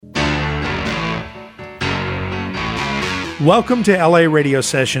Welcome to LA Radio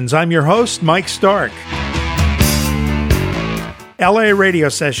Sessions. I'm your host, Mike Stark. LA Radio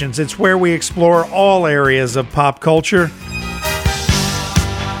Sessions, it's where we explore all areas of pop culture.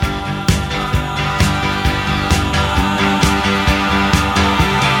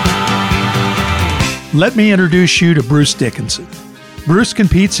 Let me introduce you to Bruce Dickinson. Bruce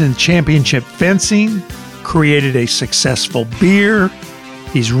competes in championship fencing, created a successful beer,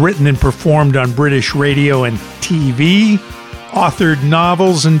 he's written and performed on British radio and TV, authored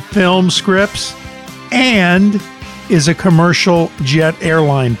novels and film scripts, and is a commercial jet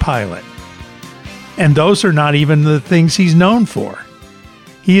airline pilot. And those are not even the things he's known for.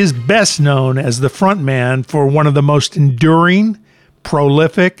 He is best known as the frontman for one of the most enduring,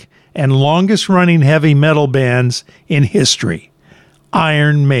 prolific, and longest-running heavy metal bands in history,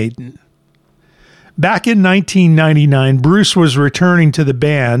 Iron Maiden. Back in 1999, Bruce was returning to the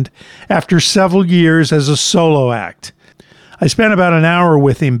band after several years as a solo act. I spent about an hour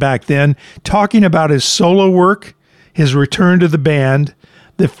with him back then talking about his solo work, his return to the band,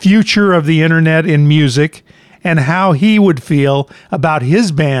 the future of the internet in music, and how he would feel about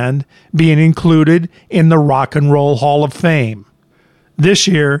his band being included in the Rock and Roll Hall of Fame. This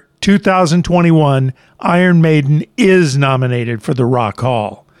year, 2021, Iron Maiden is nominated for the Rock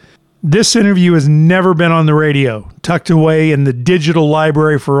Hall. This interview has never been on the radio, tucked away in the digital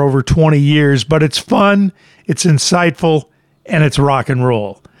library for over 20 years, but it's fun, it's insightful, and it's rock and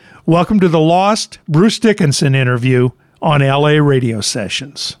roll. Welcome to the Lost Bruce Dickinson interview on LA Radio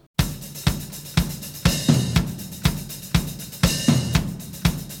Sessions.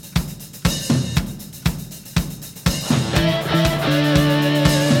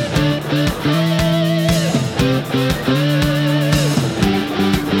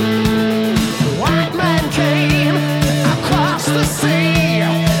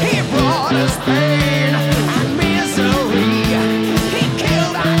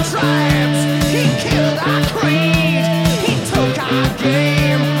 He killed our creed, he took our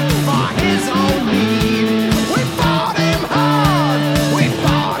game.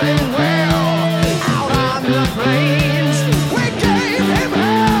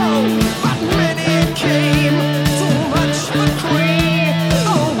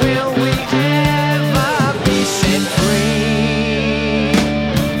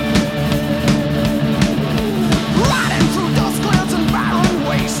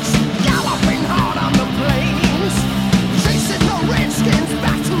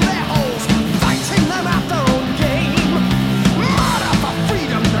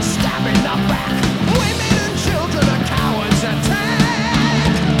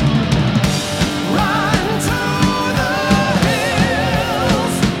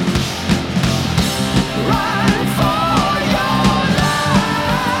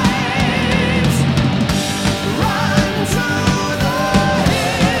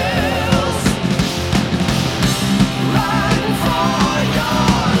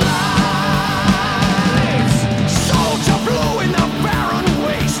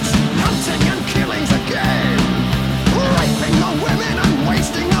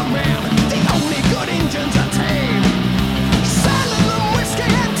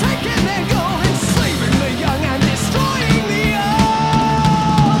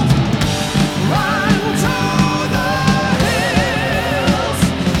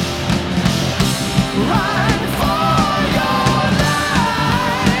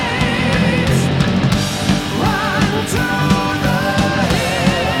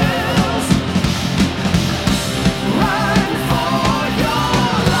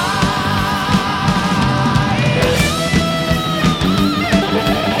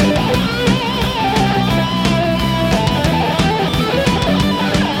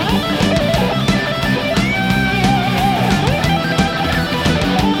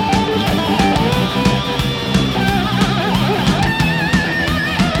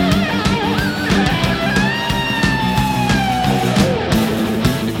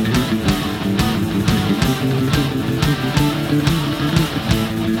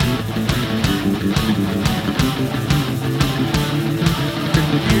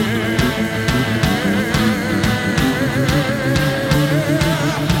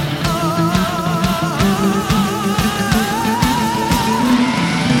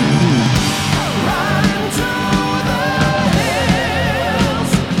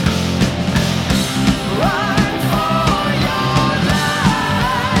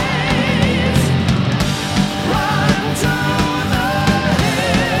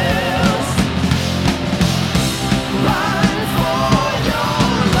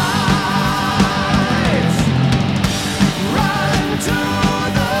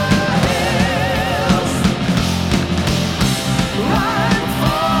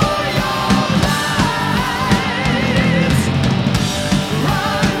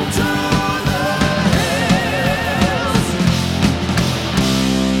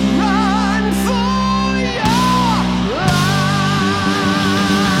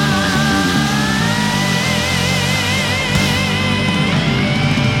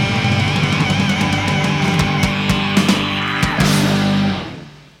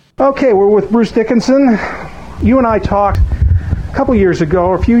 Okay, we're with Bruce Dickinson. You and I talked a few years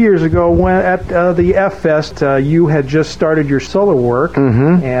ago, when at the F-Fest, you had just started your solo work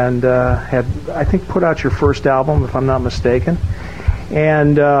and had, I think, put out your first album, if I'm not mistaken.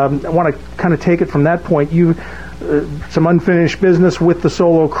 And I want to kind of take it from that point. You some unfinished business with the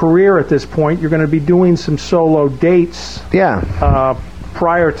solo career at this point. You're going to be doing some solo dates. Yeah.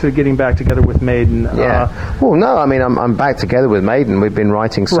 Prior to getting back together with Maiden. Yeah. Well, no, I mean, I'm back together with Maiden. We've been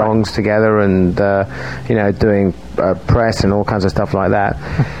writing songs together and, doing press and all kinds of stuff like that.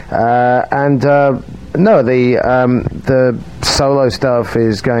 No, the solo stuff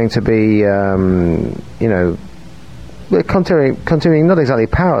is going to be, continuing not exactly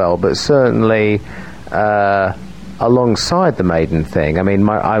parallel, but certainly alongside the Maiden thing. I mean,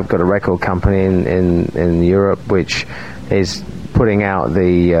 I've got a record company in Europe which is putting out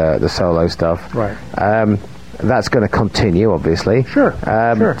the solo stuff. Right. That's going to continue, obviously. Sure.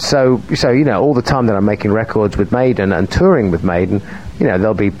 So all the time that I'm making records with Maiden and touring with Maiden,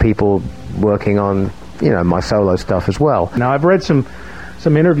 there'll be people working on my solo stuff as well. Now, I've read some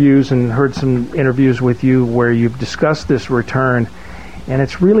interviews and heard some interviews with you where you've discussed this return, and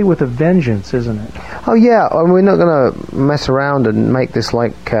it's really with a vengeance, isn't it? Oh yeah, we're not going to mess around and make this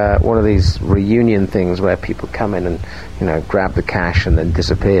like one of these reunion things where people come in and grab the cash and then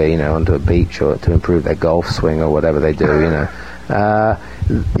disappear, onto a beach or to improve their golf swing or whatever they do.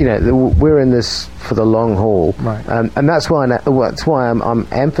 We're in this for the long haul, right. And that's why I'm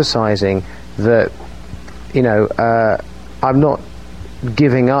emphasizing that I'm not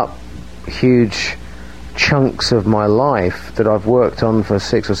giving up huge chunks of my life that I've worked on for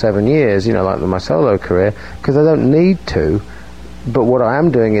 6 or 7 years, like my solo career, because I don't need to. But what I am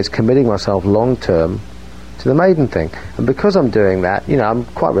doing is committing myself long term to the Maiden thing, and because I'm doing that, I'm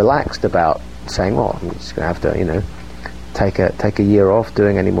quite relaxed about saying, well, I'm just going to have to, take a year off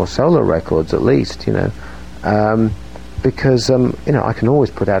doing any more solo records at least, because I can always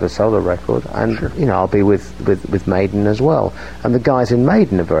put out a solo record, and sure. I'll be with Maiden as well, and the guys in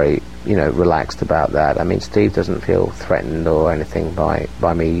Maiden are very relaxed about that. I mean, Steve doesn't feel threatened or anything by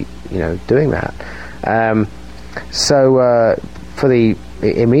me doing that. So for the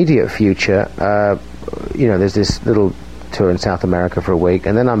immediate future, there's this little tour in South America for a week,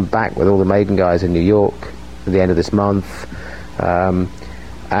 and then I'm back with all the Maiden guys in New York at the end of this month. And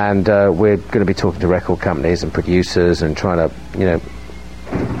we're going to be talking to record companies and producers and trying to,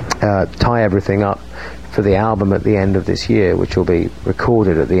 tie everything up for the album at the end of this year, which will be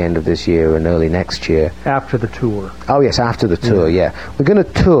recorded at the end of this year and early next year. After the tour. Oh, yes, after the tour, yeah. We're going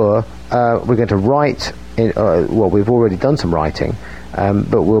to tour, we're going to write, we've already done some writing,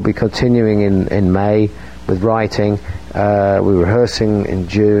 but we'll be continuing in May with writing. We're rehearsing in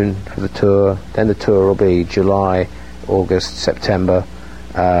June for the tour. Then the tour will be July, August, September,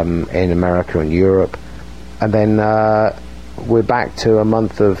 in America and Europe, and then we're back to a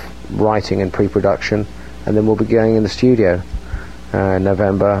month of writing and pre-production, and then we'll be going in the studio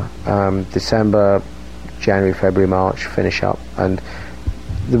November, December, January, February, March, finish up, and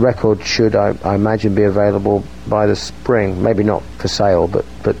the record should, I imagine, be available by the spring, maybe not for sale, but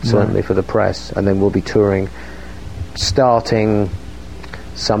certainly for the press, and then we'll be touring starting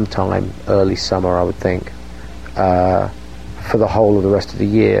sometime early summer, I would think, for the whole of the rest of the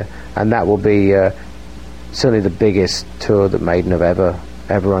year, and that will be certainly the biggest tour that Maiden have ever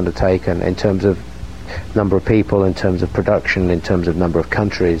undertaken in terms of number of people, in terms of production, in terms of number of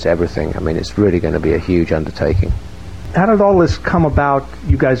countries, everything. I mean, it's really going to be a huge undertaking. How did all this come about,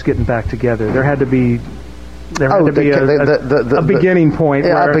 you guys getting back together? There had to be a beginning point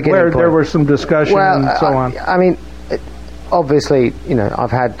where there was some discussion and so on. I mean, obviously,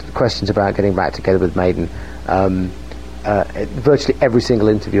 I've had questions about getting back together with Maiden. Virtually every single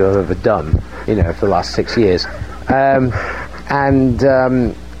interview I've ever done, for the last 6 years.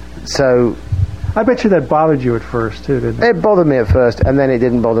 So I bet you that bothered you at first too, didn't it? It bothered me at first, and then it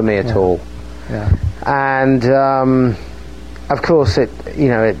didn't bother me at all. Yeah. And of course, as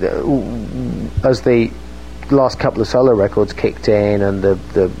the last couple of solo records kicked in, and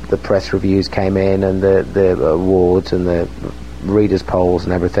the press reviews came in, and the awards and the readers' polls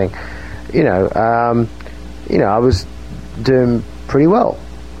and everything, I was doing pretty well,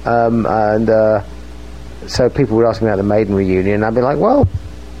 and so people would ask me about the Maiden reunion, and I'd be like, well,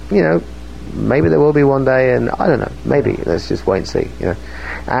 maybe there will be one day, and I don't know, maybe, let's just wait and see,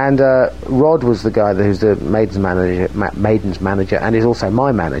 And Rod was the guy who's the Maiden's manager, and is also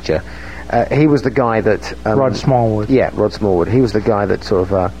my manager. He was the guy that... Rod Smallwood. Yeah, Rod Smallwood. He was the guy that sort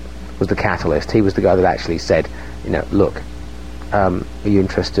of was the catalyst. He was the guy that actually said, look, are you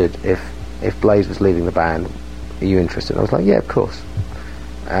interested if Blaze was leaving the band? Are you interested? I was like, yeah, of course.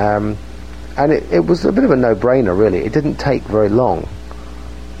 And it was a bit of a no-brainer, really. It didn't take very long,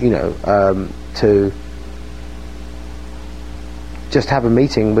 to just have a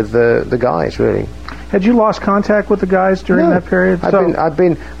meeting with the guys, really. Had you lost contact with the guys during that period? I'd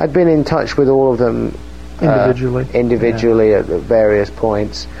been in touch with all of them individually at various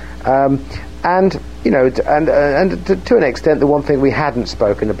points, and to an extent, the one thing we hadn't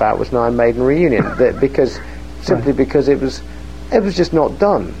spoken about was an Iron Maiden reunion, because it was just not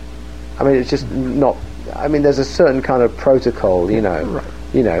done. I mean, it's just not. I mean, there's a certain kind of protocol, there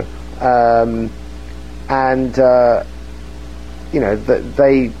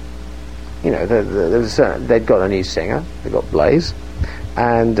was a certain, they'd got a new singer, they got Blaze,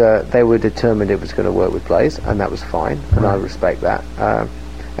 and they were determined it was going to work with Blaze, and that was fine, and I respect that.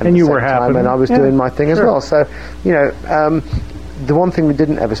 And you were happy, and I was doing my thing as well. So, the one thing we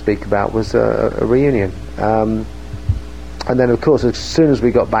didn't ever speak about was a reunion, and then of course, as soon as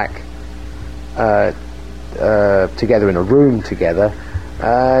we got back together in a room together,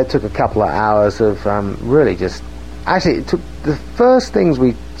 it took a couple of hours of really just. Actually, it took the first things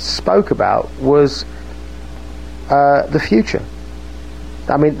we spoke about was the future.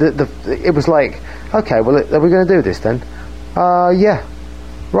 I mean, it was like, okay, well, are we going to do this then? Yeah.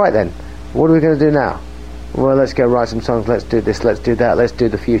 Right then. What are we going to do now? Well, let's go write some songs. Let's do this. Let's do that. Let's do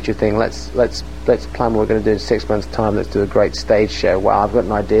the future thing. Let's plan what we're going to do in 6 months' time. Let's do a great stage show. Wow, I've got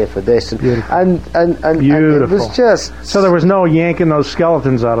an idea for this. And it was just. So there was no yanking those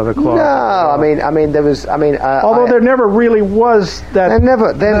skeletons out of the closet. No, I mean there was. Although there never really was that.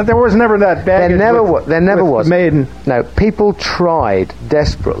 There was never that baggage. There never was. Maiden. No, people tried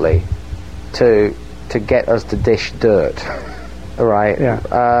desperately to get us to dish dirt. Right, yeah.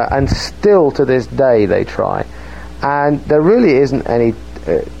 And still to this day they try, and there really isn't any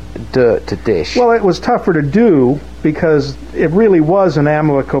dirt to dish. Well, it was tougher to do because it really was an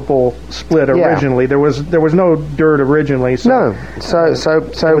amicable split originally. Yeah. There was no dirt originally. So, no, so it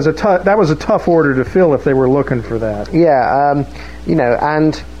was that was a tough order to fill if they were looking for that. Yeah,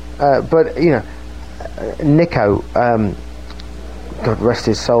 but Nico, God rest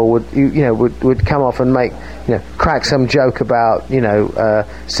his soul, would come off and make. Crack some joke about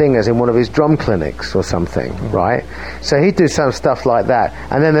singers in one of his drum clinics or something, right? So he'd do some stuff like that,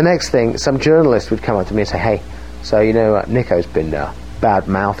 and then the next thing, some journalist would come up to me and say, "Hey, so Nico's been bad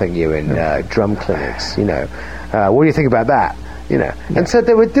mouthing you in drum clinics. What do you think about that?" And so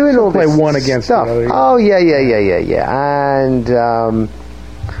they were doing all this one against stuff. The other, Oh yeah, and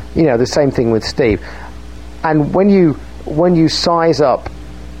the same thing with Steve. And when you size up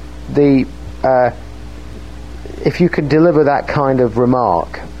the if you can deliver that kind of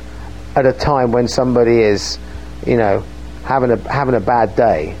remark at a time when somebody is, having a bad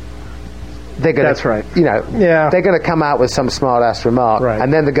day, they're going to. That's right. They're going to come out with some smart ass remark, right.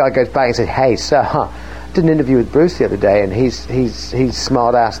 And then the guy goes back and says, "Hey, sir, did an interview with Bruce the other day, and he's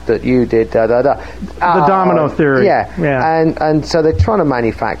smart ass that you did da da da." The domino theory. Yeah. And so they're trying to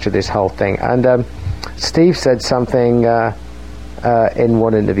manufacture this whole thing, and Steve said something. In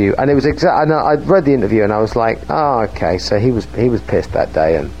one interview, and it was exactly. I'd read the interview, and I was like, "Oh, okay." So he was pissed that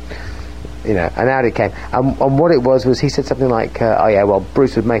day, and and out it came. And what it was he said something like, "Oh yeah, well,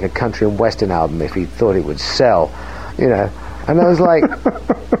 Bruce would make a country and western album if he thought it would sell," And I was like,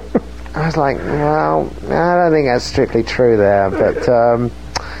 well, I don't think that's strictly true there, but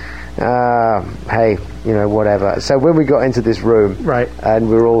hey, whatever. So when we got into this room, right, and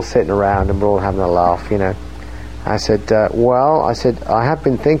we were all sitting around and we're all having a laugh, I said, I have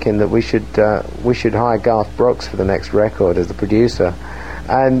been thinking that we should hire Garth Brooks for the next record as the producer,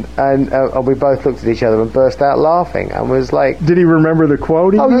 and we both looked at each other and burst out laughing, and was like, did he remember the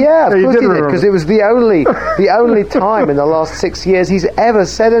quote? Oh yeah, of course he did, because it was the only time in the last 6 years he's ever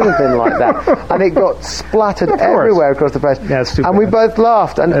said anything like that, and it got splattered everywhere across the press. Yeah, it's too and bad. We both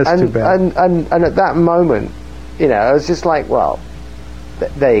laughed, and too bad. And at that moment, I was just like, well,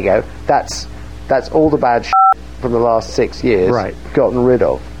 there you go. That's all the bad shit from the last 6 years, right, gotten rid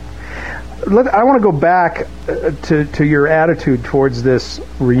of. I want to go back to your attitude towards this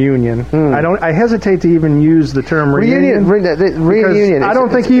reunion. I hesitate to even use the term reunion. Reunion. I don't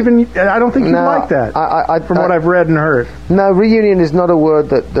think you like that. From what I've read and heard. No, reunion is not a word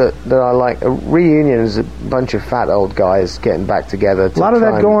that I like. A reunion is a bunch of fat old guys getting back together. A lot of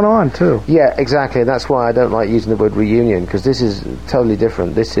that going on too. Yeah, exactly. That's why I don't like using the word reunion, because this is totally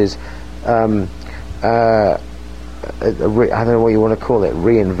different. This is. I don't know what you want to call it,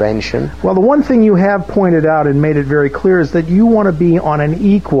 reinvention. Well, the one thing you have pointed out and made it very clear is that you want to be on an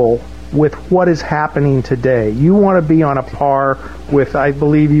equal with what is happening today. You want to be on a par with, I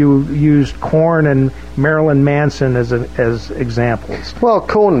believe you used Korn and Marilyn Manson as examples. Well,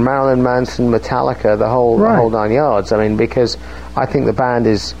 Korn, Marilyn Manson, Metallica, the whole 9 yards. I mean, because I think the band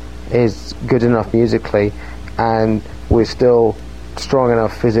is good enough musically, and we're still strong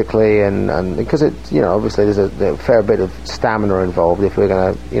enough physically, and because it, obviously there's a fair bit of stamina involved if we're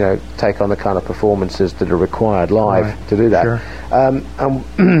going to, take on the kind of performances that are required live to do that. Sure.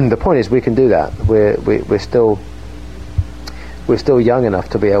 And the point is, we can do that. We're still young enough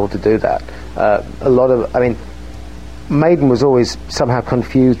to be able to do that. Maiden was always somehow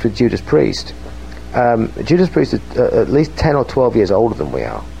confused with Judas Priest. Judas Priest is at least 10 or 12 years older than we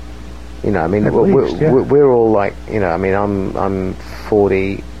are. We're all like, I'm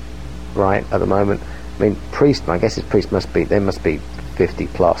 40, right, at the moment. I mean, Priest, my guess is Priest must be 50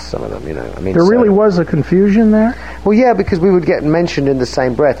 plus, some of them, There really was a confusion there? Well, yeah, because we would get mentioned in the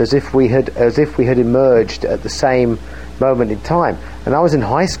same breath as if we had emerged at the same moment in time. And I was in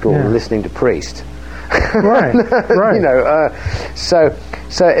high school listening to Priest. Right. I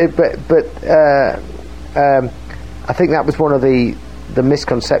think that was one of the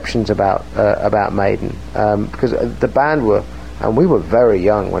misconceptions about Maiden, because the band we were very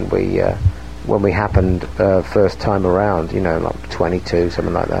young when we happened first time around, like 22,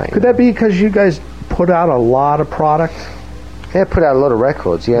 something like that. Could that be because you guys put out a lot of product? Yeah, put out a lot of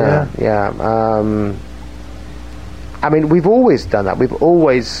records. Yeah. We've always done that. We've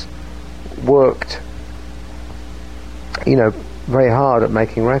always worked, very hard at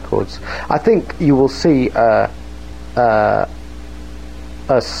making records. I think you will see a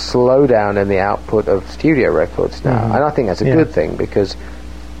slowdown in the output of studio records now, and I think that's a good thing, because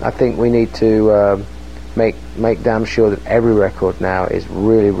I think we need to make damn sure that every record now is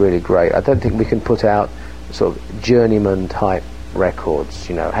really, really great. I don't think we can put out sort of journeyman type records.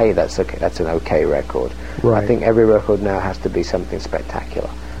 Hey, that's an okay record. Right. I think every record now has to be something spectacular,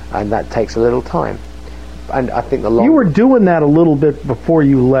 and that takes a little time. And I think you were doing that a little bit before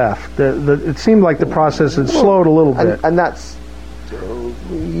you left. It seemed like the process had slowed a little bit, and that's.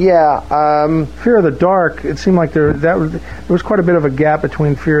 Fear of the Dark. It seemed like there was quite a bit of a gap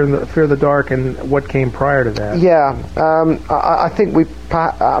between Fear of the Dark and what came prior to that. Yeah, I think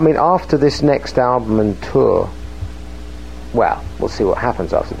after this next album and tour. Well, we'll see what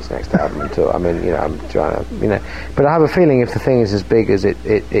happens after this next album and tour. I'm trying to, but I have a feeling if the thing is as big as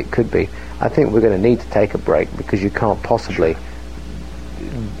it could be, I think we're going to need to take a break, because you can't possibly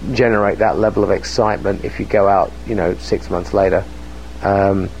generate that level of excitement if you go out, 6 months later.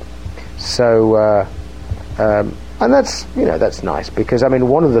 And that's nice, because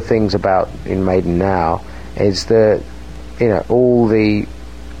one of the things about in Maiden now is that all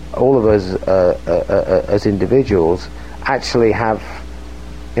of us as individuals actually have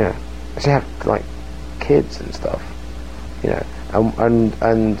like kids and stuff,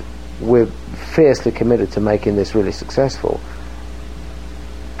 and we're fiercely committed to making this really successful,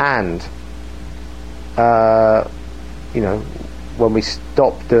 and when we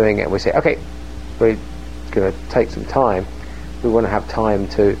stop doing it, we say, okay, we're going to take some time. We want to have time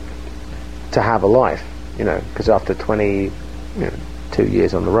to have a life, because after 22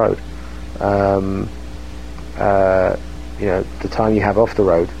 years on the road, the time you have off the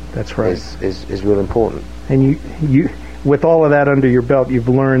road, that's right, is real important. And you with all of that under your belt, you've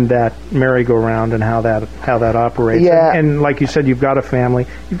learned that merry-go-round and how that operates. Yeah. And like you said, you've got a family.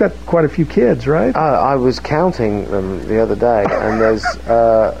 You've got quite a few kids, right? I was counting them the other day, and there's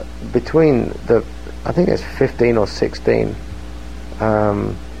I think there's 15 or 16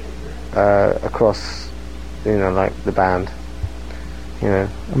 across, like the band.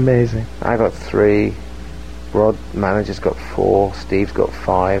 Amazing. I got 3. Rod, manager's got 4. Steve's got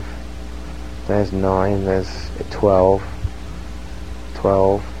 5. There's 9. There's 12,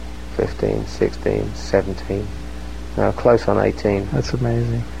 15, 16, 17. Now close on 18. That's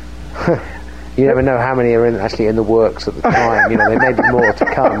amazing. You never know how many are actually in the works at the time. There may be more to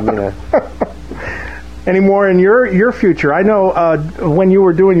come. Any more in your future? I know when you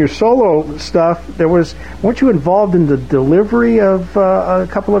were doing your solo stuff, weren't you involved in the delivery of a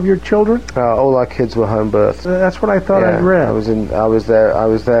couple of your children? All our kids were home births. That's what I thought I'd read. I was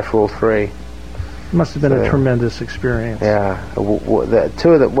there for all 3. It must have been a tremendous experience. Yeah, all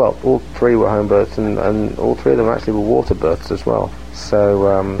 3 were home births, and all 3 of them actually were water births as well.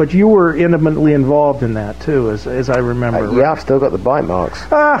 So, but you were intimately involved in that too, as I remember. Right? Yeah, I've still got the bite marks.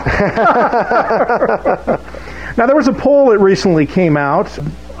 Now, there was a poll that recently came out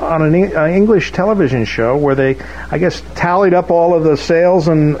on an English television show where they, I guess, tallied up all of the sales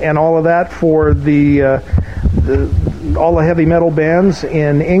and all of that for the all the heavy metal bands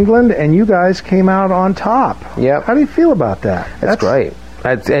in England, and you guys came out on top. Yep. How do you feel about that? That's great.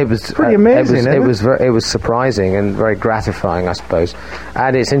 It was pretty amazing. It was surprising and very gratifying, I suppose.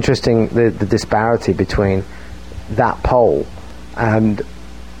 And it's interesting the disparity between that poll and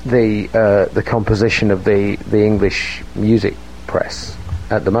the composition of the English music press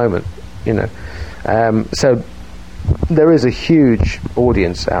at the moment. So there is a huge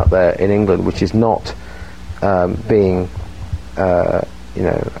audience out there in England which is not being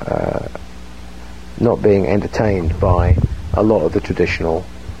not being entertained by a lot of the traditional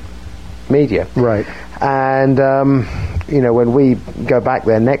media. Right. And, when we go back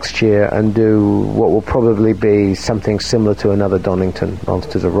there next year and do what will probably be something similar to another Donington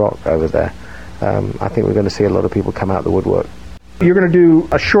Monsters of Rock over there, I think we're going to see a lot of people come out the woodwork. You're going to do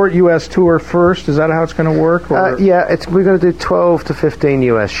a short U.S. tour first? Is that how it's going to work? We're going to do 12 to 15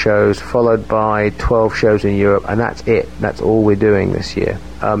 U.S. shows, followed by 12 shows in Europe, and that's it. That's all we're doing this year.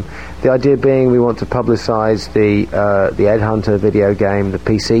 The idea being we want to publicise the Ed Hunter video game, the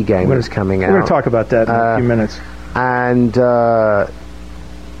PC game that's coming out. We're going to talk about that in a few minutes. And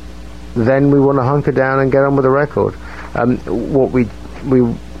then we want to hunker down and get on with the record. And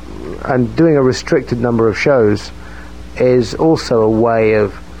doing a restricted number of shows is also a way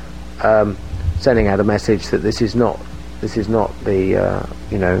of sending out a message that this is not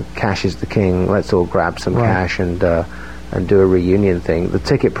the cash is the king. Let's all grab some cash and do a reunion thing. The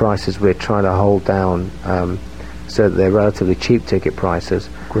ticket prices we're trying to hold down so that they're relatively cheap ticket prices.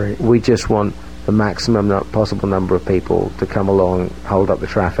 Great. We just want the maximum possible number of people to come along, hold up the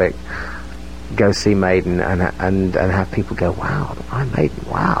traffic, go see Maiden, and have people go, wow, Iron Maiden,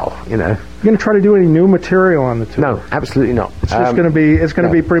 wow, You're going to try to do any new material on the tour? No, absolutely not. It's just going to be. It's going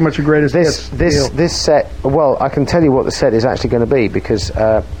to be pretty much a greatest hits deal. This set. Well, I can tell you what the set is actually going to be, because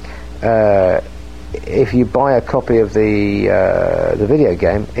if you buy a copy of the video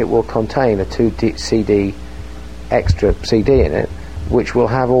game, it will contain a 2 CD extra CD in it, which will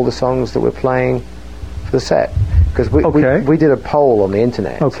have all the songs that we're playing for the set. Because we did a poll on the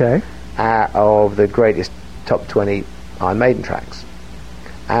internet. Okay. Of the greatest top 20 Iron Maiden tracks,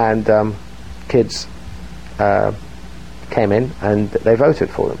 and kids came in and they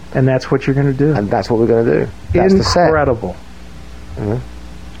voted for them. And that's what you're going to do. And that's what we're going to do. That's the set. Incredible.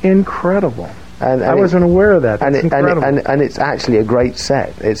 Mm-hmm. Incredible. And I wasn't aware of that. That's incredible. And it's actually a great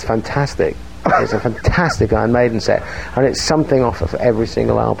set. It's fantastic. It's a fantastic Iron Maiden set, and it's something off of every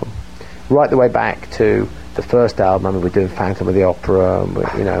single album, right the way back to the first album. I mean, we're doing Phantom of the Opera,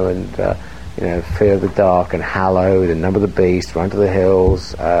 and Fear of the Dark, and Hallowed, and Number of the Beast, Run to the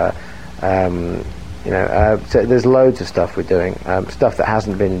Hills. So there's loads of stuff we're doing, stuff that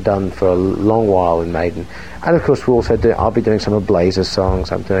hasn't been done for a long while in Maiden, and of course we're also doing. I'll be doing some of Blazer's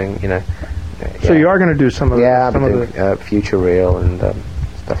songs. I'm doing, So you are going to do some of the... Yeah, I'm doing Future Real and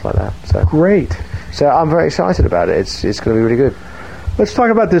stuff like that. So great. So I'm very excited about it. It's going to be really good. Let's talk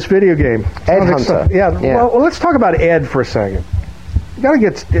about this video game. Ed Hunter. Yeah. Well, let's talk about Ed for a second. You got to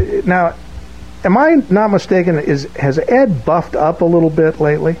get... Now, am I not mistaken? Has Ed buffed up a little bit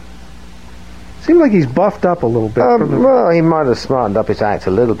lately? Seems like he's buffed up a little bit. Well, he might have smartened up his act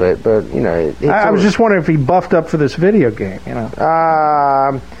a little bit, but, I was just wondering if he buffed up for this video game,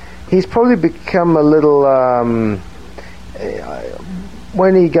 He's probably become a little...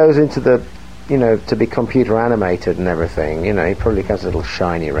 when he goes into the... to be computer animated and everything, he probably becomes a little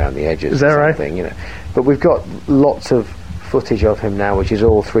shiny around the edges. Is that right? But we've got lots of footage of him now, which is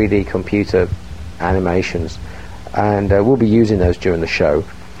all 3D computer animations, and we'll be using those during the show.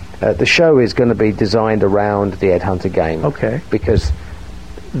 The show is going to be designed around the Ed Hunter game. Okay. Because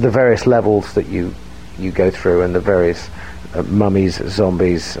the various levels that you go through, and the various mummies,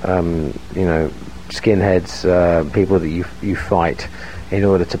 zombies, skinheads, people that you fight in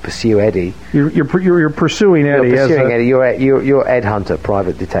order to pursue Eddie. You're pursuing Eddie. You're pursuing Eddie. You're Ed Hunter,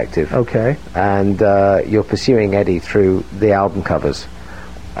 private detective. Okay. And you're pursuing Eddie through the album covers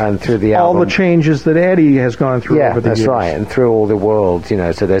and through the album. All the changes that Eddie has gone through over the years. Yeah, that's right. And through all the worlds,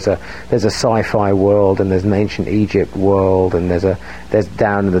 So there's a sci-fi world, and there's an ancient Egypt world, and there's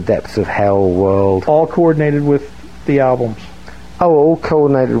down in the depths of hell world. All coordinated with the albums. Oh, all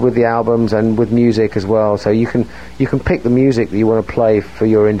coordinated with the albums and with music as well. So you can pick the music that you want to play for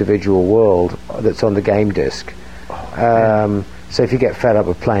your individual world that's on the game disc. So if you get fed up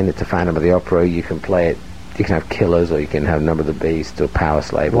of playing it to Phantom of the Opera, you can play it. You can have Killers, or you can have Number of the Beast, or Power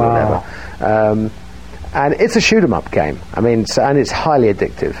Slave, or whatever. And it's a shoot 'em up game. I mean, and it's highly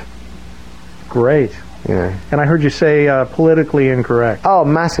addictive. Great. Yeah. And I heard you say politically incorrect. Oh,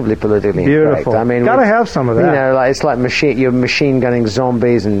 massively politically Beautiful. incorrect. I mean, gotta have some of that. It's like you're machine gunning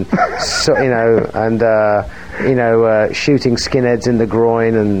zombies, and shooting skinheads in the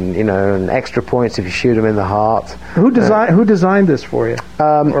groin, and extra points if you shoot them in the heart. Who designed this for you?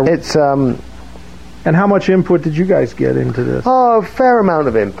 It's and how much input did you guys get into this? Oh, a fair amount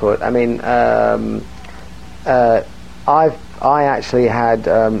of input. I mean, I actually had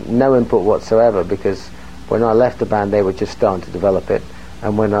no input whatsoever, because when I left the band, they were just starting to develop it,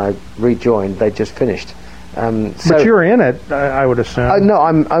 and when I rejoined, they just finished. But you're in it, I would assume. No,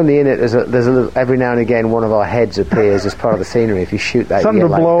 I'm only in it. There's a little, every now and again, one of our heads appears as part of the scenery. If you shoot that, something you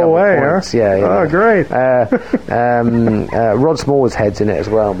to get, blow away, points. huh? Yeah. Oh, great. Rod Smallwood's head's in it as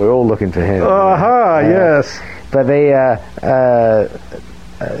well. We're all looking for him. Yes. But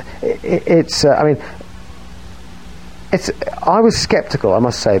I was skeptical, I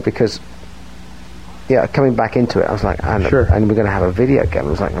must say, because coming back into it, I was like, and we're going to have a video game. I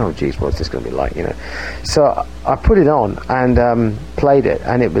was like, oh geez, what's this going to be like, So I put it on and played it,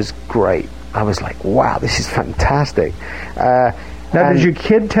 and it was great. I was like, wow, this is fantastic. Now, did your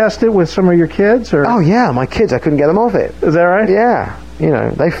kid test it with some of your kids? Or? Oh yeah, my kids, I couldn't get them off it. Is that right? Yeah.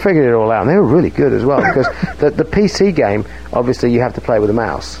 They figured it all out, and they were really good as well, because the PC game, obviously you have to play with a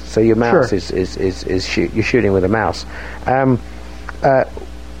mouse, so your mouse you're shooting with a mouse.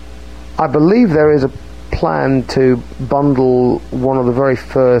 I believe there is a plan to bundle one of the very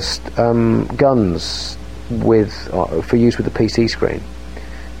first guns for use with the PC screen,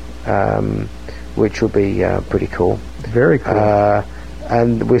 which will be pretty cool. Very cool.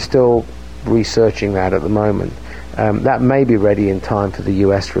 And we're still researching that at the moment. That may be ready in time for the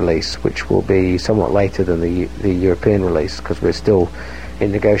US release, which will be somewhat later than the European release, because we're still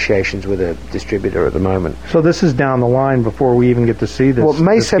in negotiations with a distributor at the moment. So this is down the line before we even get to see this. Well,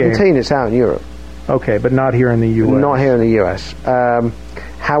 May 17, game. It's out in Europe. Okay, but not here in the US. Not here in the US.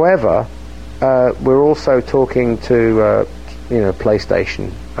 However, we're also talking to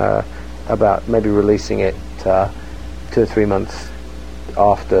PlayStation about maybe releasing it 2 or 3 months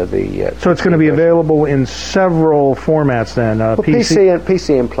after the. So it's going to be available in several formats then. PC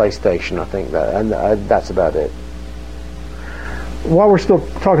and PlayStation, I think and that's about it. While we're still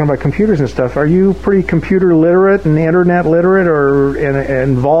talking about computers and stuff, are you pretty computer literate and internet literate, or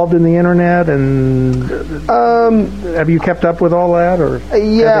involved in the internet? And have you kept up with all that, or?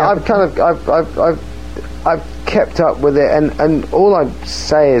 Yeah, I've kept up with it, and all I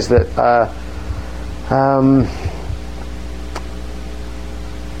say is that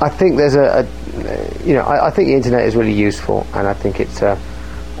I think there's I think the internet is really useful, and I think it's a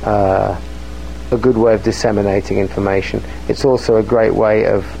good way of disseminating information. It's also a great way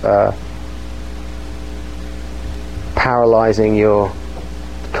of paralyzing your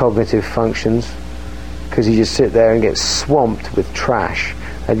cognitive functions, because you just sit there and get swamped with trash,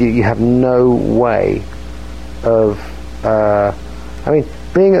 and you have no way of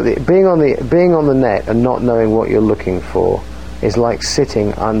being on the net and not knowing what you're looking for is like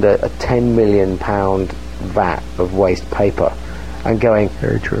sitting under a 10 million pound vat of waste paper and going,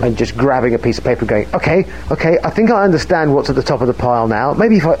 very true, and just grabbing a piece of paper and going, okay, I think I understand what's at the top of the pile now.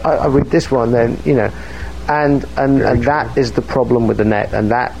 Maybe if I read this one, then, and that is the problem with the net,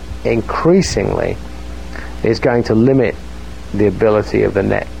 and that increasingly is going to limit the ability of the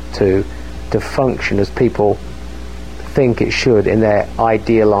net to function as people think it should in their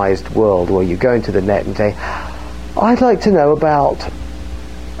idealized world, where you go into the net and say, I'd like to know about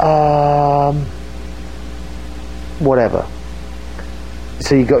whatever.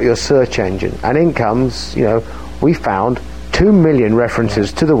 So you got your search engine, and in comes, we found 2 million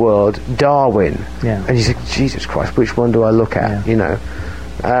references to the word Darwin. Yeah. And you think, Jesus Christ, which one do I look at? Yeah.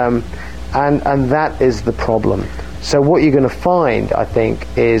 And that is the problem. So what you're going to find, I think,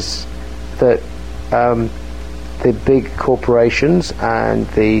 is that the big corporations and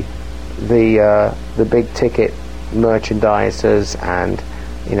the big ticket merchandisers and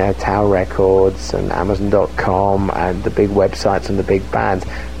Tower Records and Amazon.com and the big websites and the big bands,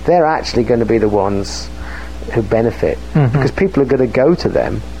 they're actually going to be the ones who benefit, because people are going to go to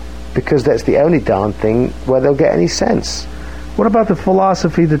them, because that's the only darn thing where they'll get any sense. What about the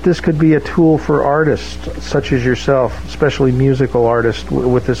philosophy that this could be a tool for artists such as yourself, especially musical artists,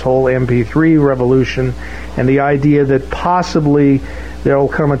 with this whole MP3 revolution, and the idea that possibly there will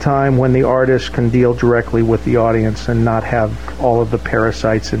come a time when the artist can deal directly with the audience and not have all of the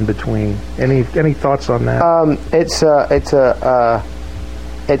parasites in between? Any thoughts on that?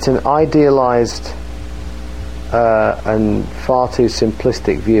 It's an idealized and far too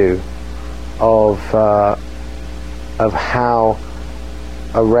simplistic view of how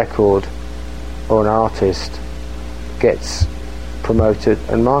a record or an artist gets promoted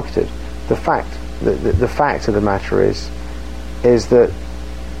and marketed. The fact of the matter is that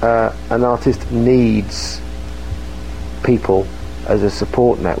an artist needs people as a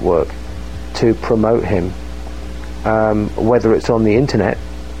support network to promote him, whether it's on the internet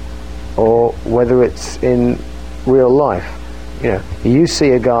or whether it's in real life. You know, you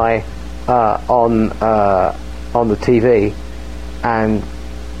see a guy on the TV and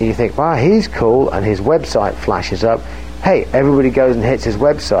you think, wow, he's cool, and his website flashes up. Hey, everybody goes and hits his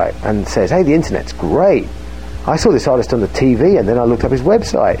website and says, hey, the internet's great. I saw this artist on the TV and then I looked up his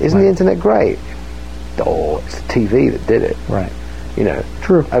website. Isn't the internet great? Oh, it's the TV that did it. Right. You know.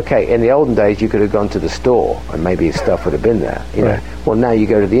 True. Okay, in the olden days you could have gone to the store and maybe his stuff would have been there. You know. Well, now you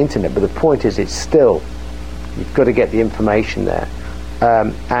go to the internet, but the point is, it's still, you've got to get the information there.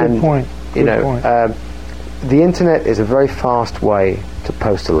 Good point. You know, the internet is a very fast way to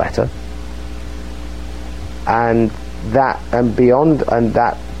post a letter, and that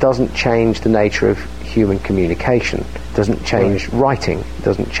doesn't change the nature of human communication. Doesn't change writing.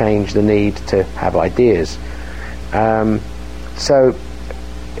 Doesn't change the need to have ideas. So,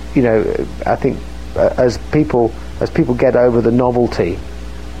 you know, I think as people get over the novelty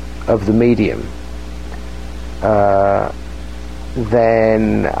of the medium,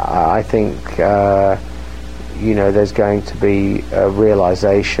 then I think you know, there's going to be a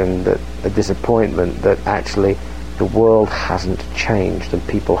realization, that a disappointment that actually the world hasn't changed and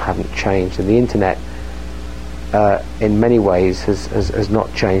people haven't changed, and the internet in many ways has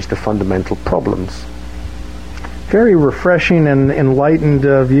not changed the fundamental problems. Very refreshing and enlightened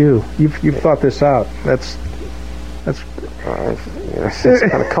view. You've thought this out. That's it's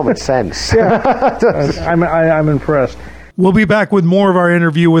kind of common sense. Yeah. I'm impressed. We'll be back with more of our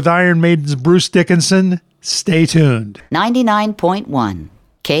interview with Iron Maiden's Bruce Dickinson. Stay tuned. 99.1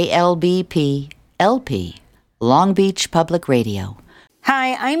 KLBP LP, Long Beach Public Radio.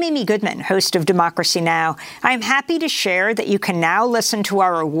 Hi, I'm Amy Goodman, host of Democracy Now! I'm happy to share that you can now listen to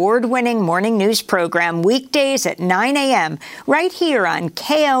our award-winning morning news program weekdays at 9 a.m. right here on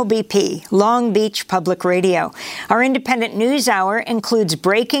KLBP, Long Beach Public Radio. Our independent news hour includes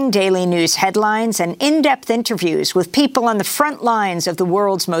breaking daily news headlines and in-depth interviews with people on the front lines of the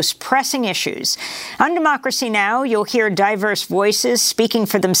world's most pressing issues. On Democracy Now!, you'll hear diverse voices speaking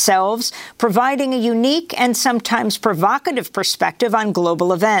for themselves, providing a unique and sometimes provocative perspective on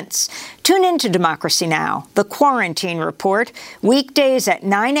global events. Tune in to Democracy Now!, The Quarantine Report, weekdays at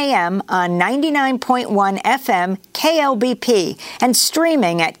 9 a.m. on 99.1 FM KLBP and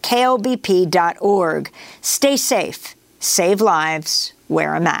streaming at klbp.org. Stay safe, save lives,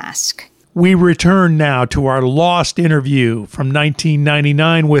 wear a mask. We return now to our lost interview from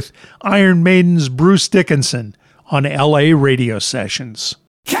 1999 with Iron Maiden's Bruce Dickinson on LA radio sessions.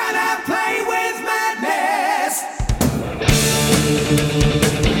 Can I play with madness?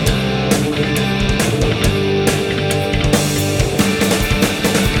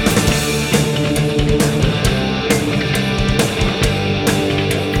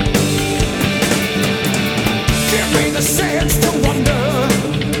 Give me the sense to wonder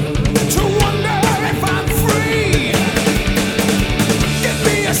if I'm free. Give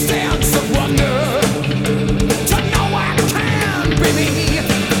me a sense of wonder to know I can be me.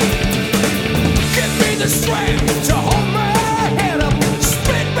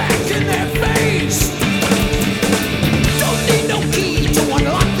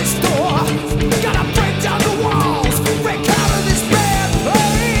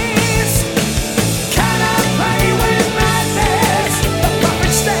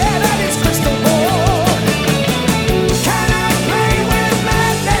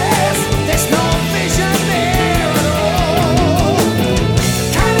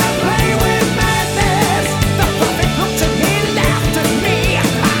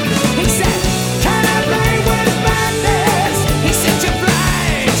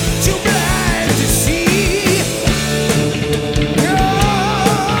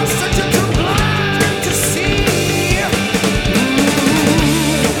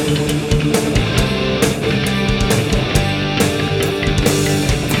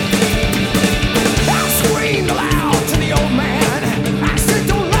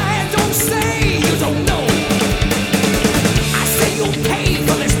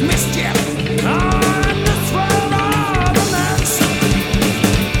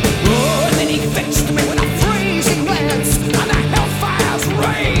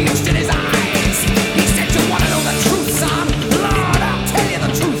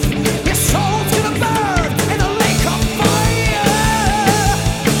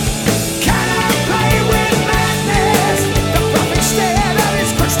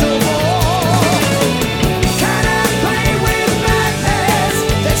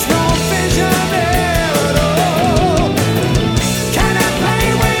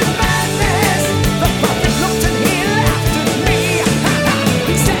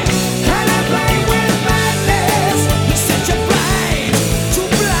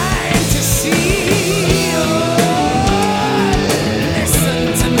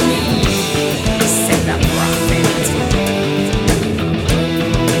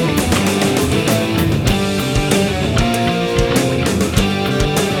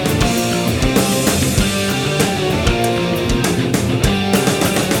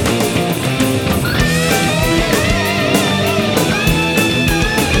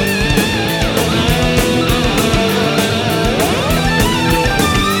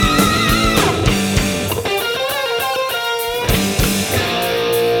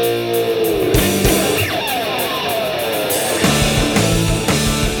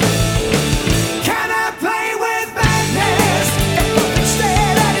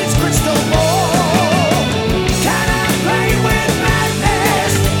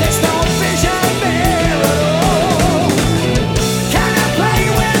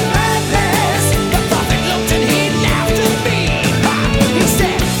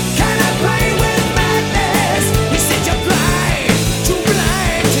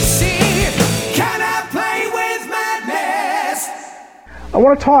 I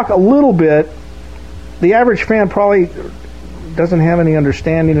want to talk a little bit. The average fan probably doesn't have any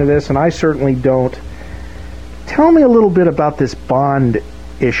understanding of this, and I certainly don't. Tell me a little bit about this bond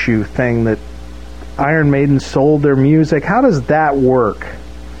issue thing that Iron Maiden sold their music. How does that work?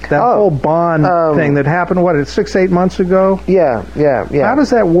 That whole bond thing that happened, 6-8 months ago? Yeah. How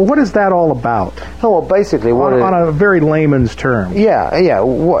does that? What is that all about? Oh, well, basically, on a very layman's term. Yeah.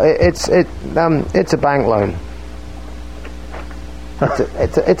 It's a bank loan.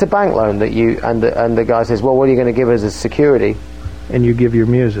 It's a bank loan that you and the guy says, well, what are you going to give us as security? And you give your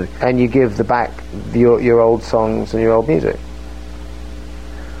music. And you give your old songs and your old music.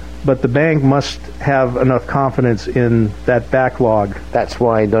 But the bank must have enough confidence in that backlog. That's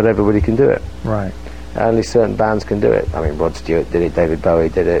why not everybody can do it. Right. Only certain bands can do it. I mean, Rod Stewart did it, David Bowie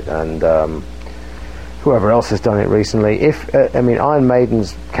did it, and whoever else has done it recently. Iron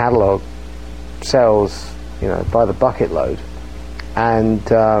Maiden's catalogue sells, by the bucket load, and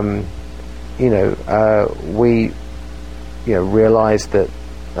we, realised that.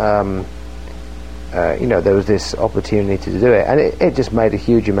 There was this opportunity to do it, and it just made a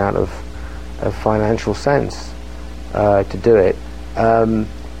huge amount of financial sense to do it.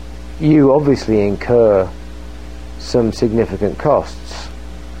 You obviously incur some significant costs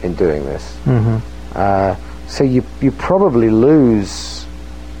in doing this. Mm-hmm. So you probably lose.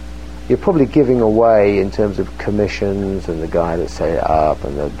 You're probably giving away in terms of commissions and the guy that set it up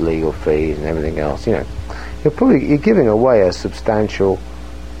and the legal fees and everything else. You're giving away a substantial,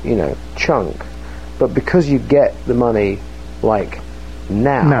 chunk. But because you get the money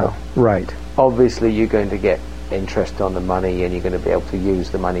now, right? Obviously, you're going to get interest on the money, and you're going to be able to use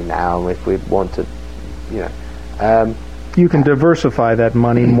the money now. If we want to, you can diversify that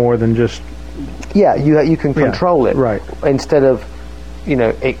money more than just. Yeah, you can control it, right? Instead of,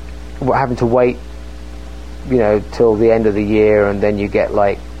 having to wait, till the end of the year, and then you get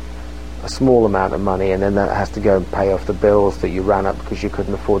a small amount of money, and then that has to go and pay off the bills that you ran up because you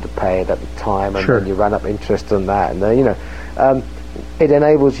couldn't afford to pay it at the time, and then you ran up interest on that, and then it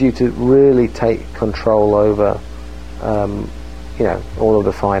enables you to really take control over all of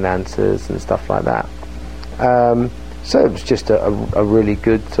the finances and stuff like that. So it was just a really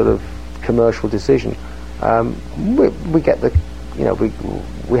good sort of commercial decision. We get the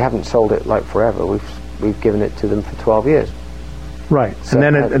we haven't sold it forever. We've given it to them for 12 years. Right, so,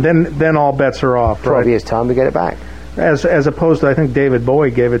 and then all bets are off. 12 years' time, we get it back. As opposed to, I think David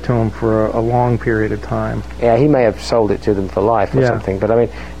Bowie gave it to him for a long period of time. Yeah, he may have sold it to them for life or something. But I mean,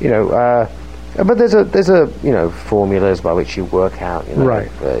 but there's formulas by which you work out.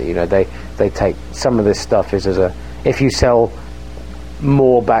 Right. They take some of this stuff is if you sell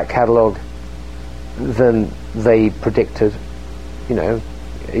more back catalogue than they predicted, you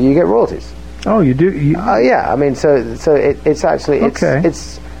get royalties. Oh, you do? Yeah, I mean, so it's actually okay.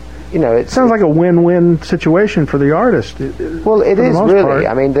 It sounds like a win-win situation for the artist. Well, it is really. Part.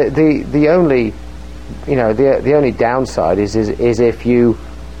 I mean, the only the only downside is if you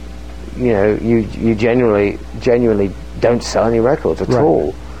genuinely don't sell any records at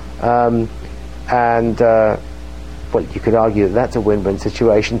all, well, you could argue that that's a win-win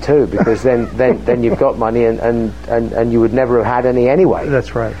situation too, because then you've got money and you would never have had any anyway.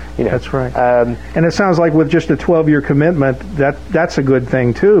 That's right. That's right. And it sounds like with just a 12-year commitment, that's a good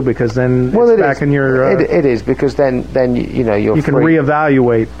thing too, because then it's back in your. It is, because then you're you can free.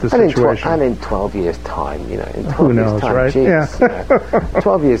 Reevaluate the situation. And in 12 years' time, in 12 who knows, years' time, right? Geez,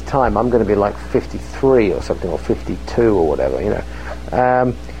 12 years' time, I'm going to be 53 or something, or 52 or whatever,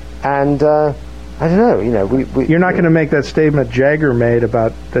 I don't know, we You're not going to make that statement Jagger made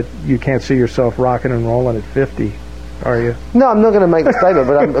about that you can't see yourself rocking and rolling at 50, are you? No, I'm not going to make the statement,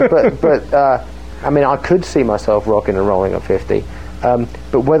 but I mean, I could see myself rocking and rolling at 50,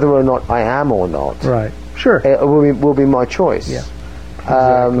 but whether or not I am or not, right? Sure, it will be my choice. Yeah,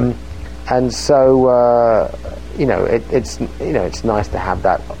 exactly. And so it's nice to have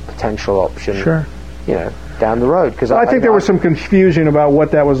that potential option. Sure. Down the road, because I think there was some confusion about what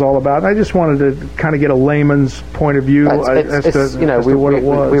that was all about. And I just wanted to kind of get a layman's point of view as to what it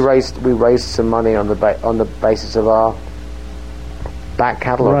was. We raised some money on the basis of our back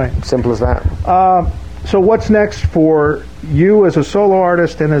catalogue. Right. Simple as that. So what's next for you as a solo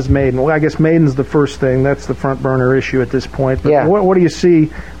artist and as Maiden? Well, I guess Maiden's the first thing. That's the front burner issue at this point. But what do you see?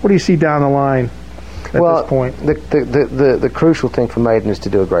 What do you see down the line at this point? The crucial thing for Maiden is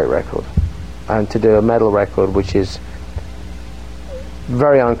to do a great record. And to do a metal record which is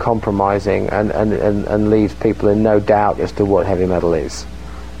very uncompromising and leaves people in no doubt as to what heavy metal is.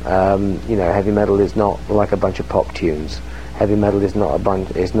 Heavy metal is not like a bunch of pop tunes. Heavy metal is not a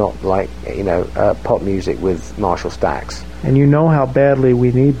bunch. It's not like pop music with Marshall Stacks. And you know how badly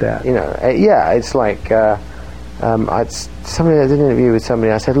we need that. It's like somebody I did an interview with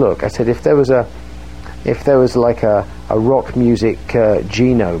somebody. I said, look, if there was like a rock music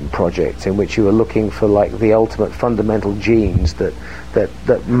genome project in which you were looking for like the ultimate fundamental genes that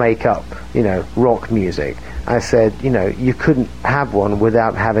make up rock music, I said you couldn't have one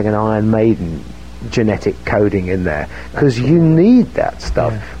without having an Iron Maiden genetic coding in there, because you need that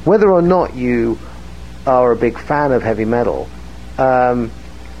stuff. Whether or not you are a big fan of heavy metal,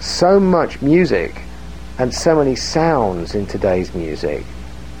 so much music and so many sounds in today's music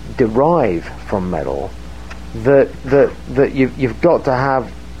derive from metal that you've got to have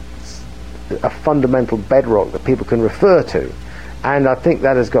a fundamental bedrock that people can refer to. And I think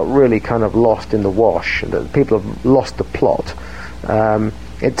that has got really kind of lost in the wash. That people have lost the plot.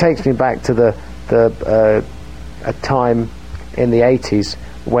 It takes me back to a time in the 80s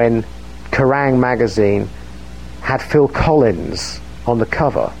when Kerrang! Magazine had Phil Collins on the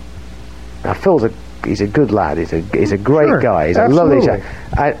cover. Now he's a good lad. He's a great guy. He's absolutely. A lovely chap.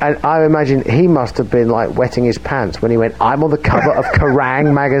 And I imagine he must have been like wetting his pants when he went, "I'm on the cover of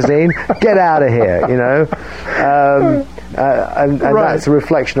Kerrang! Magazine. Get out of here!" And that's a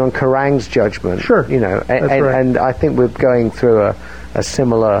reflection on Kerrang's judgment. Sure. And I think we're going through a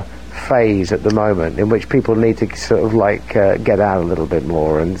similar phase at the moment in which people need to sort of like get out a little bit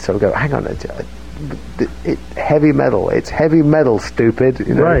more and sort of go, hang on, heavy metal. It's heavy metal, stupid.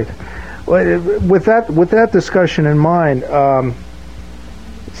 Right. Well, with that discussion in mind, it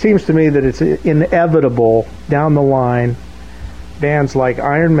seems to me that it's inevitable down the line. Bands like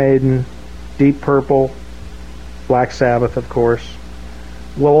Iron Maiden, Deep Purple, Black Sabbath, of course,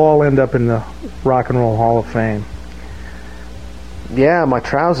 will all end up in the Rock and Roll Hall of Fame. Yeah, my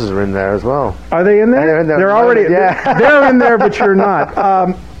trousers are in there as well. Are they in there? They're in there. They're already. Yeah. They're in there, but you're not.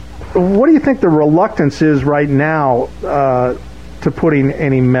 What do you think the reluctance is right now to putting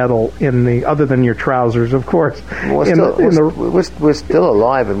any metal in the other than your trousers, of course? We're still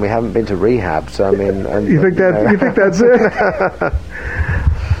alive and we haven't been to rehab. So I mean, you think that's it?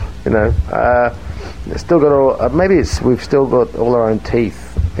 It's still got all. Maybe we've still got all our own teeth.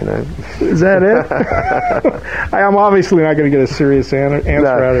 Is that it? I'm obviously not going to get a serious answer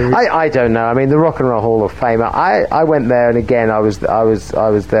out of you. I don't know. I mean, the Rock and Roll Hall of Fame. I went there, and again, I was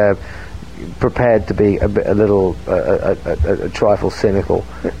there, prepared to be a trifle cynical.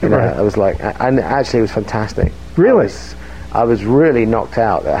 Right. I was like, and actually, it was fantastic. Really. I was really knocked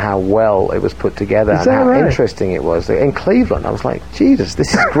out at how well it was put together and how interesting it was. In Cleveland, I was like, Jesus,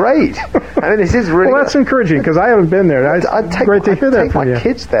 this is great. I mean, this is really... Well, that's encouraging, because I haven't been there. It's great to hear that from you. I'd take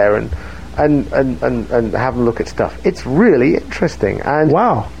my kids there and have them look at stuff. It's really interesting. And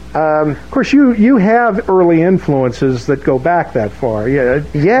wow. Of course, you have early influences that go back that far. Yeah,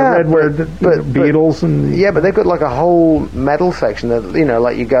 Beatles and... Yeah, but they've got like a whole metal section that,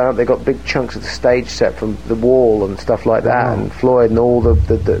 like you go up, they've got big chunks of the stage set from the wall and stuff like that, wow. And Floyd and all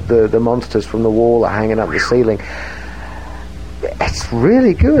the monsters from the wall are hanging up the ceiling. It's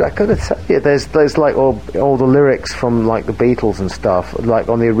really good, I gotta tell you. There's like all the lyrics from like the Beatles and stuff, like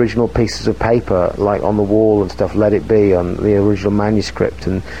on the original pieces of paper, like on the wall and stuff. Let It Be on the original manuscript,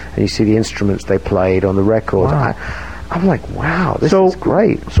 and you see the instruments they played on the record. Wow. I'm like, wow, this is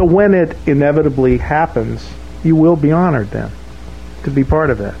great. So when it inevitably happens, you will be honored then to be part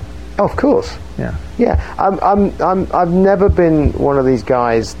of that. Oh, of course. Yeah. I've never been one of these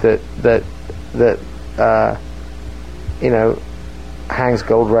guys that hangs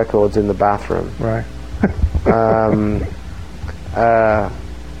gold records in the bathroom, right? And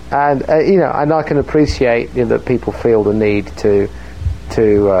I can appreciate that people feel the need to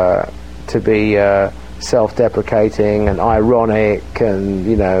be self-deprecating and ironic, and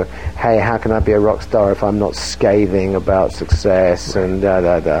hey, how can I be a rock star if I'm not scathing about success, right. And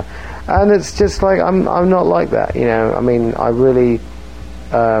and it's just like I'm not like that. I mean, I really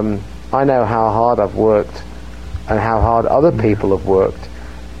I know how hard I've worked and how hard other people have worked,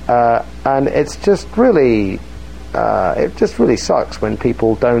 and it's just really it just really sucks when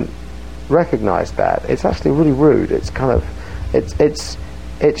people don't recognize that. It's actually really rude. It's kind of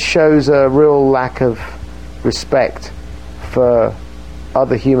it shows a real lack of respect for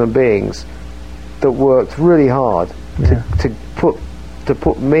other human beings that worked really hard to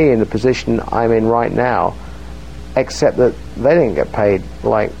put me in the position I'm in right now, except that they didn't get paid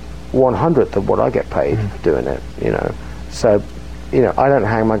like 1/100th of what I get paid for doing it, So, I don't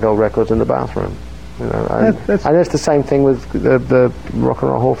hang my gold records in the bathroom. And it's the same thing with the Rock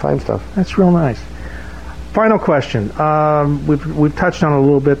and Roll Hall of Fame stuff. That's real nice. Final question. We've touched on it a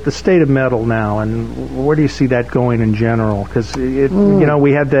little bit, the state of metal now, and where do you see that going in general? Because you know,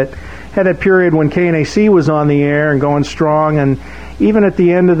 we had that period when KNAC was on the air and going strong, and even at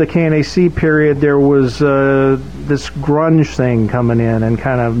the end of the KNAC period, there was this grunge thing coming in and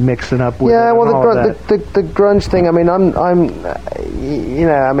kind of mixing up with yeah. it. Well, and the grunge thing. I mean, I'm you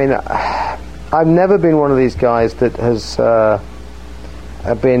know, I mean, I've never been one of these guys that has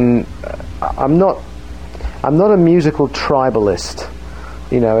been. I'm not a musical tribalist,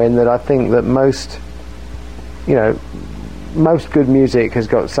 you know, in that I think that most good music has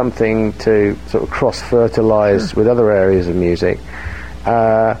got something to sort of cross-fertilize with other areas of music.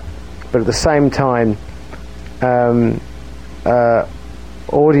 But at the same time,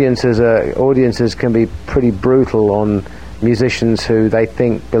 audiences can be pretty brutal on musicians who they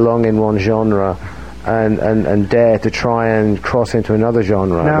think belong in one genre and dare to try and cross into another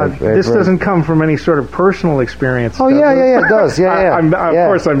genre. Now, this doesn't come from any sort of personal experience. Oh, yeah, it does. Yeah, Of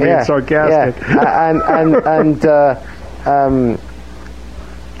course, I'm being sarcastic.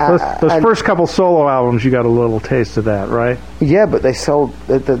 Those first couple solo albums, you got a little taste of that, right? Yeah, but they sold.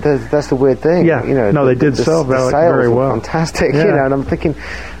 That's the weird thing. Yeah, you know, they did sell very well. Fantastic, yeah. You know. And I'm thinking,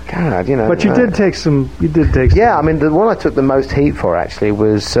 God, you know. But you did take some. Yeah, I mean, the one I took the most heat for actually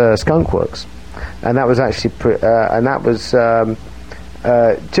was Skunkworks. And that was actually,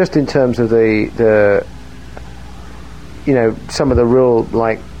 just in terms of the you know, some of the real,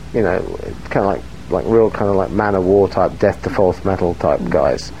 like, you know, kind of like real kind of like Man of War type, Death to False Metal type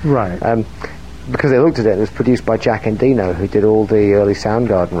guys. Right. Because they looked at it, it was produced by Jack Endino, who did all the early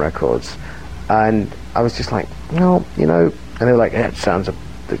Soundgarden records. And I was just like, no, you know, and they were like, yeah, the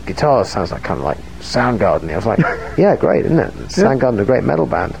guitar sounds like kind of like Soundgarden. I was like, yeah, great, isn't it? Soundgarden are a great metal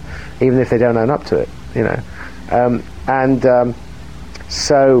band, even if they don't own up to it, you know.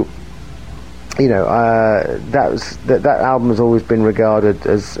 So, you know, that album has always been regarded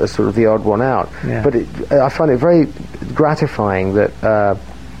as sort of the odd one out. Yeah. But I find it very gratifying that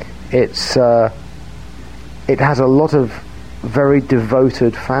it has a lot of very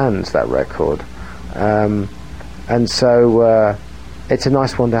devoted fans, that record, and so it's a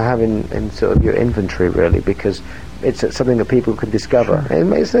nice one to have in sort of your inventory, really, because it's something that people can discover.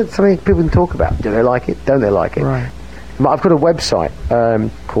 Sure. It's something people can talk about. Do they like it? Don't they like it? Right. I've got a website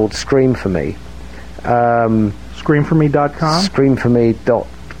called Scream For Me. Screamforme.com?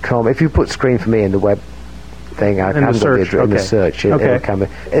 Screamforme.com. If you put Scream For Me in the web thing, I haven't got the address in the search. It'll come.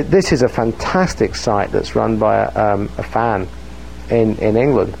 This is a fantastic site that's run by a fan in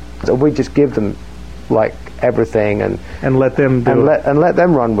England. So we just give them like everything and let them do it. And let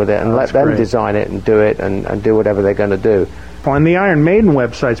them run with it and let them great. Design it and do it and do whatever they're going to do. Well, and the Iron Maiden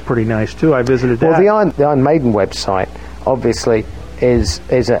website's pretty nice too. I visited that. Well, the Iron Maiden website obviously is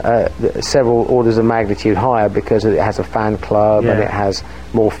several orders of magnitude higher because it has a fan club and it has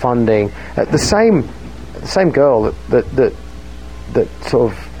more funding. The same girl that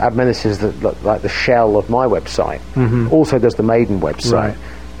sort of administers the shell of my website also does the Maiden website, right.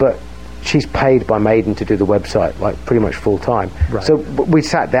 But she's paid by Maiden to do the website like pretty much full time. Right. So we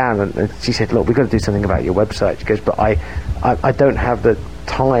sat down and she said, "Look, we've got to do something about your website." She goes, "But I don't have the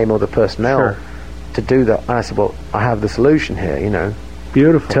time or the personnel to do that." And I said, "Well, I have the solution here. You know,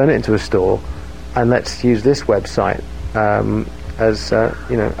 beautiful. Turn it into a store, and let's use this website as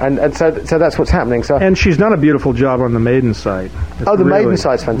you know." And so that's what's happening. So and she's done a beautiful job on the Maiden site. The Maiden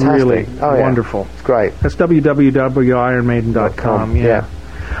site's fantastic. Really wonderful. It's great. That's www.ironmaiden.com. Yeah.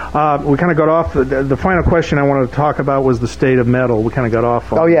 We kind of got off. The final question I wanted to talk about was the state of metal. We kind of got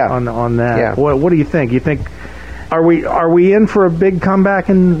off on that. Yeah. What do you think? You think are we in for a big comeback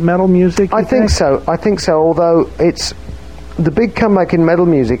in metal music? I think so. Although it's the big comeback in metal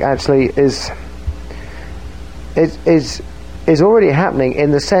music actually is already happening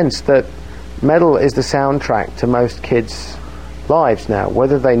in the sense that metal is the soundtrack to most kids' lives now,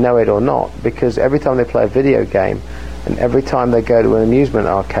 whether they know it or not. Because every time they play a video game, and every time they go to an amusement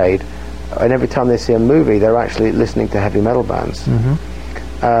arcade, and every time they see a movie, they're actually listening to heavy metal bands,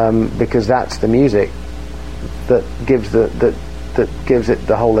 because that's the music that gives it the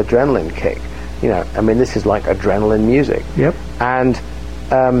whole adrenaline kick. You know, I mean, this is like adrenaline music. Yep. And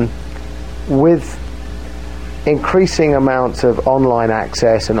with increasing amounts of online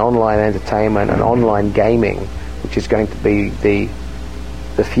access and online entertainment and online gaming, which is going to be the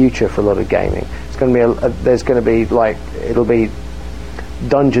future for a lot of gaming. There's going to be like, it'll be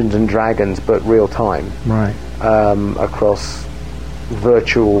Dungeons and Dragons but real time, right? Across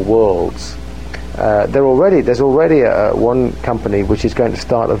virtual worlds. There's already one company which is going to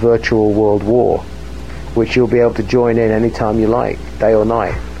start a virtual world war, which you'll be able to join in anytime you like, day or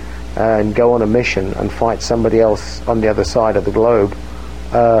night. and go on a mission and fight somebody else on the other side of the globe,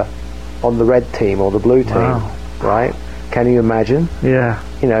 on the red team or the blue team, Wow. right? Can you imagine? Yeah.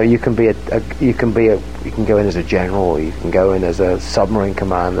 You know, you can go in as a general, or you can go in as a submarine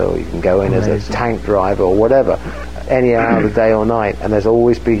commander, or you can go in as a tank driver or whatever, any hour of the day or night, and there'll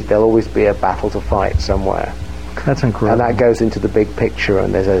always be a battle to fight somewhere. That's incredible. And that goes into the big picture,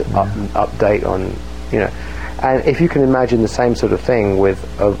 and there's an update on, you know. And if you can imagine the same sort of thing with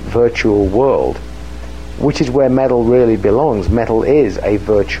a virtual world, which is where metal really belongs. Metal is a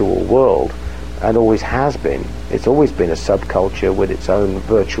virtual world, and always has been. It's always been a subculture with its own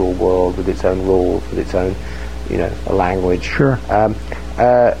virtual world, with its own rules, with its own, you know, language. Sure.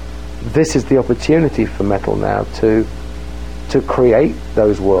 This is the opportunity for metal now to create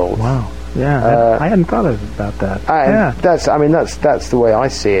those worlds. Wow. Yeah, I hadn't thought about that. Yeah. That's the way I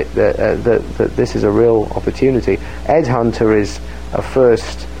see it. That this is a real opportunity. Ed Hunter is a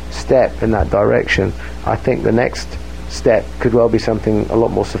first step in that direction. I think the next step could well be something a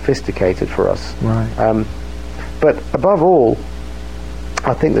lot more sophisticated for us. Right. But above all,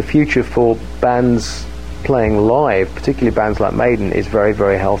 I think the future for bands playing live, particularly bands like Maiden, is very,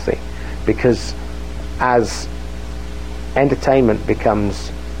 very healthy, because as entertainment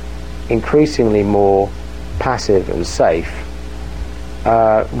becomes increasingly more passive and safe,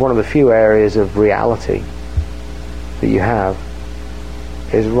 one of the few areas of reality that you have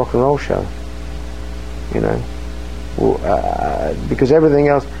is a rock and roll show, you know. Because everything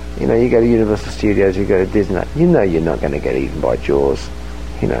else, you know, you go to Universal Studios, you go to Disney, you know you're not going to get eaten by Jaws,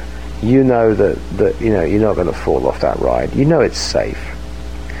 you know that you know you're not going to fall off that ride, you know it's safe,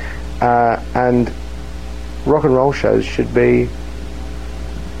 and rock and roll shows should be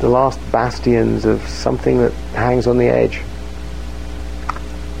the last bastions of something that hangs on the edge.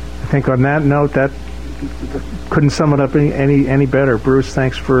 I think on that note, that couldn't sum it up any better. Bruce,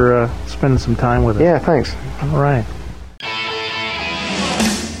 thanks for spending some time with us. Yeah, thanks. All right.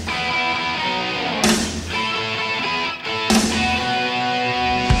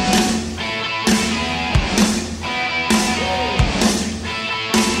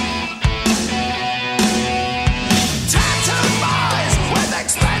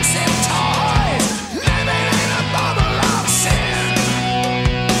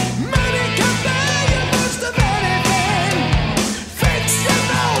 Fix your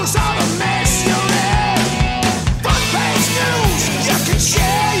nose on a mess you're in.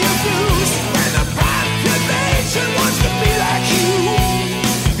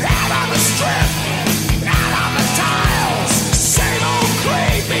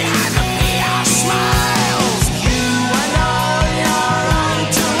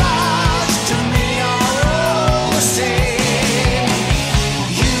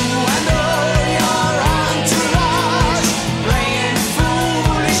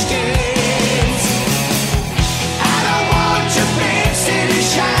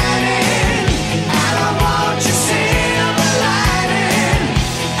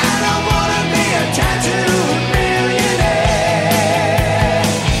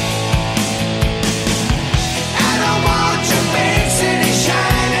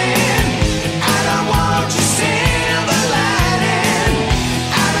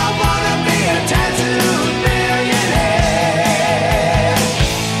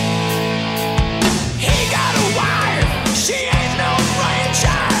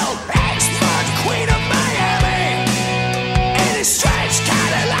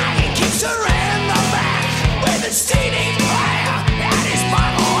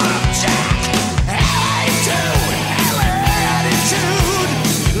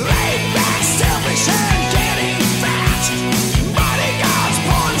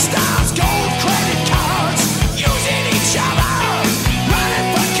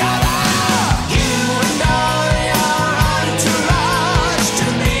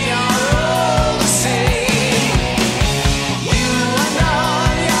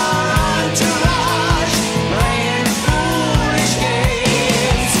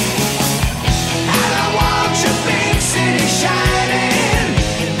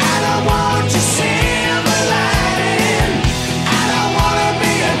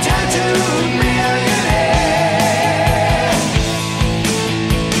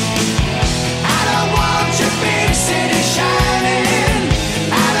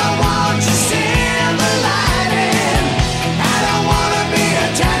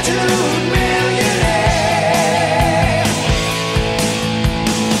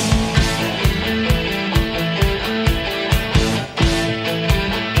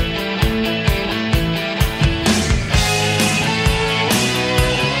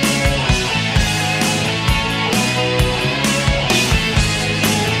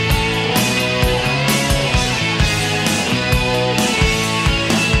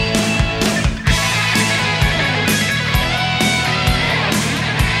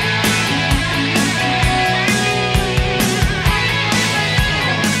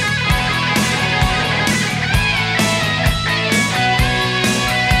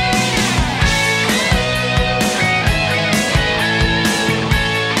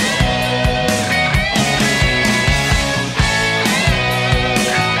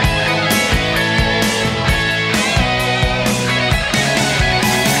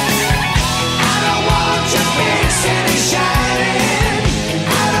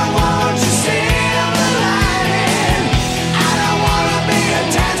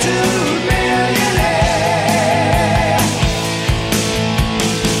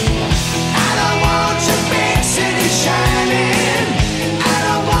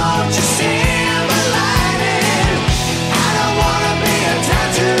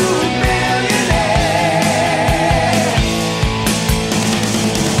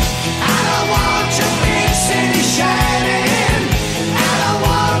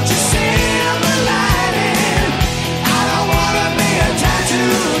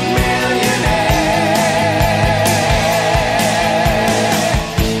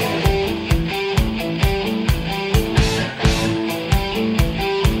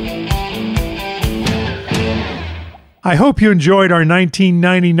 I hope you enjoyed our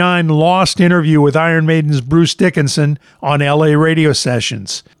 1999 lost interview with Iron Maiden's Bruce Dickinson on LA Radio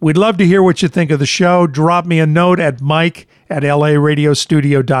Sessions. We'd love to hear what you think of the show. Drop me a note at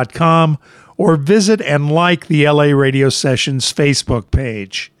mike@laradiostudio.com or visit and like the LA Radio Sessions Facebook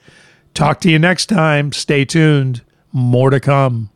page. Talk to you next time. Stay tuned. More to come.